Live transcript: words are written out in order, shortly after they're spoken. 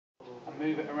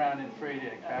move it around in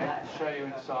 3D, okay? Show you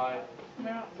inside,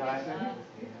 okay?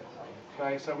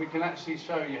 Okay, so we can actually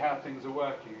show you how things are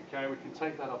working, okay? We can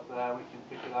take that off there, we can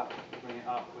pick it up, we can bring it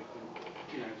up, we can,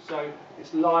 you know, so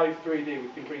it's live 3D, we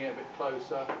can bring it a bit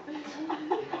closer.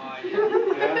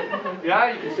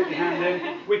 Yeah, you can stick your hand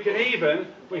in. We can even,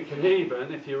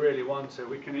 if you really want to,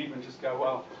 we can even just go,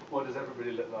 well, what does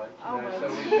everybody look like? You know, so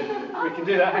we can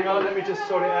do that. Hang on, let me just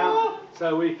sort it out.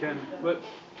 So we can bring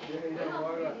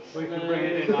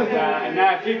it in like that. And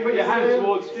now if you put your hand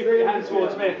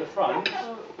towards me at the front,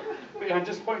 put your hand,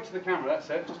 just point to the camera, that's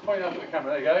it. Just point up at the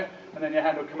camera, there you go. And then your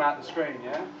hand will come out the screen,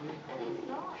 yeah?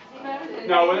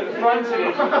 No, well at the front and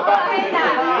at the back.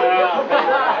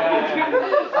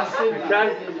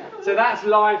 Okay? So that's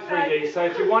live 3D. So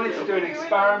if you wanted to do an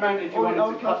experiment, if you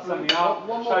wanted to cut something out,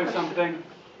 show something.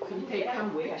 Can you take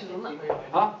hand pictures on that?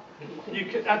 Huh? You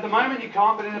could, at the moment you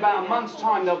can't, but in about a month's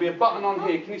time there'll be a button on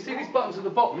here. Can you see these buttons at the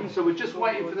bottom? So we're just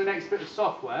waiting for the next bit of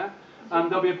software.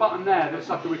 There'll be a button there that's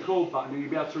like a record button, and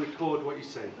you'll be able to record what you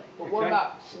see. But what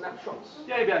about snapshots?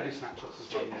 Yeah, you'll be able to do snapshots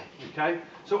as well, yeah. Okay?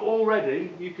 So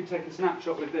already you could take a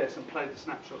snapshot with this and play the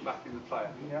snapshot back in the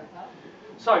player. Yeah?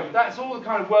 So that's all the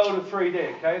kind of world of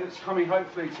 3D, okay, that's coming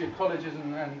hopefully to your colleges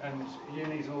and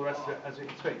unis and all the rest of it as we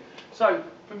can speak. So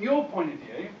from your point of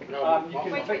view, you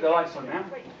can flick the lights on now.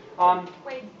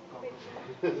 Wait.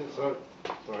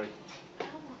 Sorry.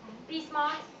 Be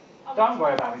smart. Don't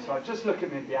worry about me, so just look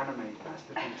at me and be animated. That's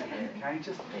the thing to do, okay?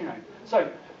 Just, you know.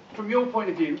 So, from your point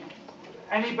of view,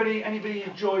 anybody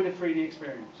enjoyed a 3D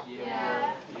experience?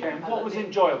 Yeah. Okay, and what was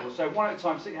enjoyable? So one at a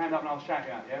time, stick your hand up and I'll shout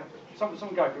you out, yeah?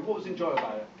 Someone go for it. What was enjoyable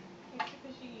about it? It's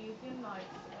because you're using like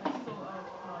a sort of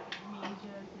like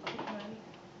media equipment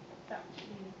to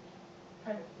actually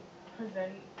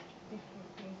present different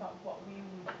things like what we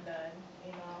would learn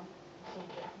in our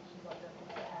subject, which is like the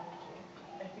technology.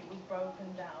 If it was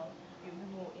broken down, it would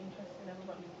be more interesting,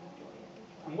 everybody would enjoy it.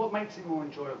 And what makes it more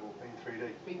enjoyable being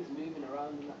 3D? Things moving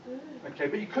around and that. Okay,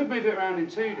 but you could move it around in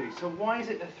 2D, so why is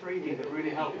it the 3D that really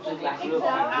helps? It's out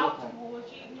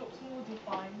towards you, it looks more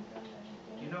defined than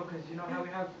anything. You know, because you know how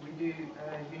we do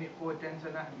Unit 4 dental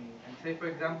anatomy, and say for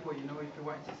example, you know, if you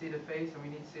want to see the face and we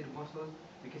need to see the muscles,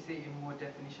 we can see it in more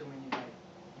definition when you like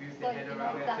move the head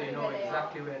around, so you know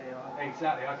exactly where they are.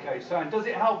 Exactly, okay. So, and does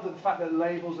it help that the fact that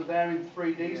labels are there in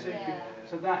 3D? Yeah.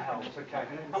 So that helps, okay.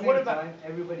 And And what about...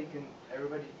 everybody can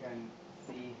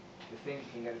see the same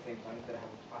thing at the same time instead of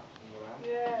having to pass them around.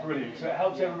 Yeah. Brilliant. So it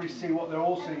helps everybody see what they're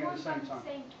all seeing at the same time.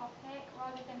 Same topic,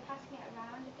 rather than passing it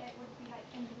around, it would be like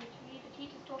individually. The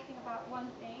teacher's talking about one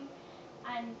thing,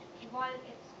 and while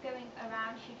it's going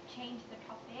around, she'd change the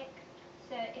topic.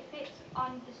 So if it's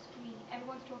on the screen,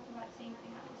 everyone's talking about the same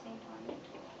thing at the same time.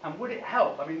 And would it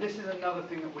help? I mean, this is another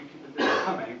thing that we can do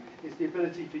coming, is the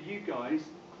ability for you guys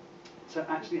to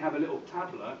actually have a little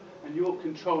tablet and you're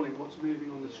controlling what's moving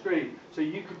on the screen. So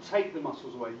you could take the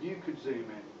muscles away, you could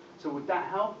zoom in. So would that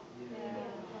help? Yeah.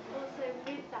 Also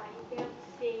with that, you'll be able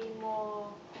to see more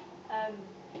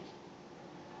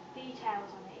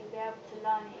details on it. You'll be able to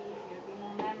learn it easier. It'll be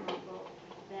more memorable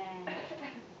than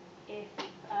if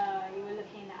you were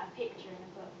looking at a picture in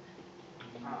a book.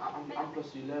 And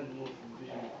plus you learn more from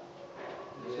visual.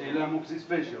 So you learn more because it's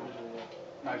visual?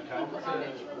 Okay.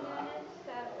 Visual learners,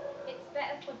 so it's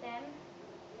better for them.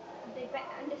 They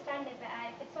understand it better.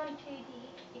 If it's on 2D,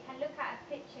 you can look at a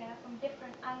picture from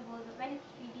different angles, but when it's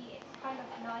 3D, it's kind of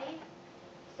live.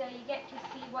 So you get to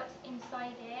see what's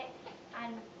inside it,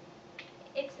 and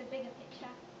it's a bigger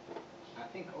picture. I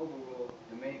think overall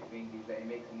the main thing is that it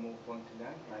makes it more fun to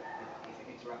learn. Like it's an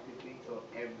interactive thing, so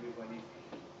everybody's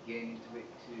getting into it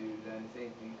to learn the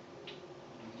same thing.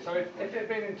 So if it had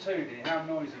been in 2D, how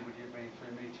noisy would you be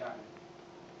through me chatting?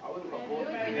 I wouldn't have bored.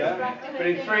 Yeah, but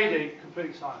in 3D,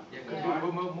 completely silent. Yeah, because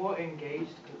we're more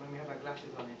engaged, because when we have our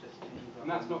glasses on, it just changes. And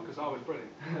that's not because I was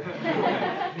brilliant.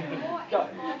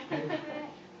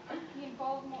 You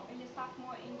involve more in the staff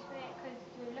more into it, because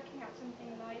you're looking at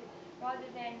something live rather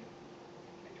than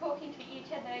talking to each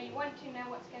other. You want to know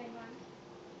what's going on.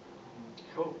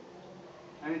 Cool.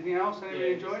 Anything else?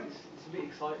 Anybody enjoy it? It's a bit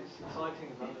exciting. It's exciting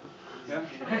as well. Yeah.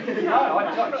 No,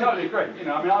 I totally agree. You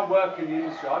know, I mean, I work in the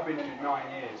industry. I've been in it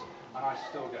 9 years, and I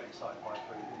still get excited by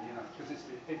 3D. You know, because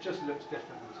it just looks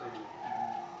different than 2D.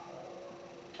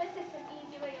 This is an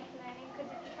easy way of learning,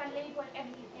 because if you can label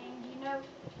everything, you know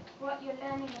what you're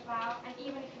learning about, and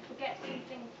even if you forget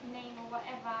something's name or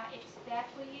whatever, it's there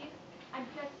for you. And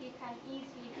plus, you can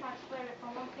easily transfer it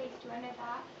from one place to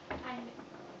another, and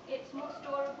it's more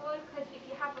storable, because if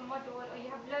you have a model or you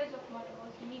have loads of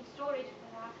models, you need storage for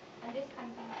that, and this can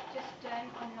be just done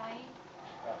online.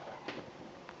 Perfect.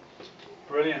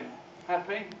 Brilliant.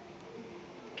 Happy?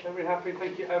 Everybody happy?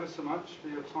 Thank you ever so much for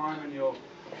your time and your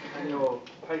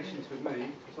patience with me,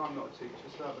 because I'm not a teacher,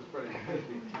 so that was brilliant.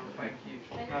 Thank you.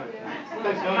 Thank you.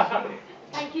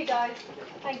 Thank you guys.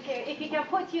 Thank you. If you can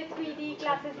put your 3D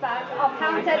glasses back, I've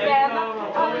counted them.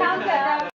 I've counted them.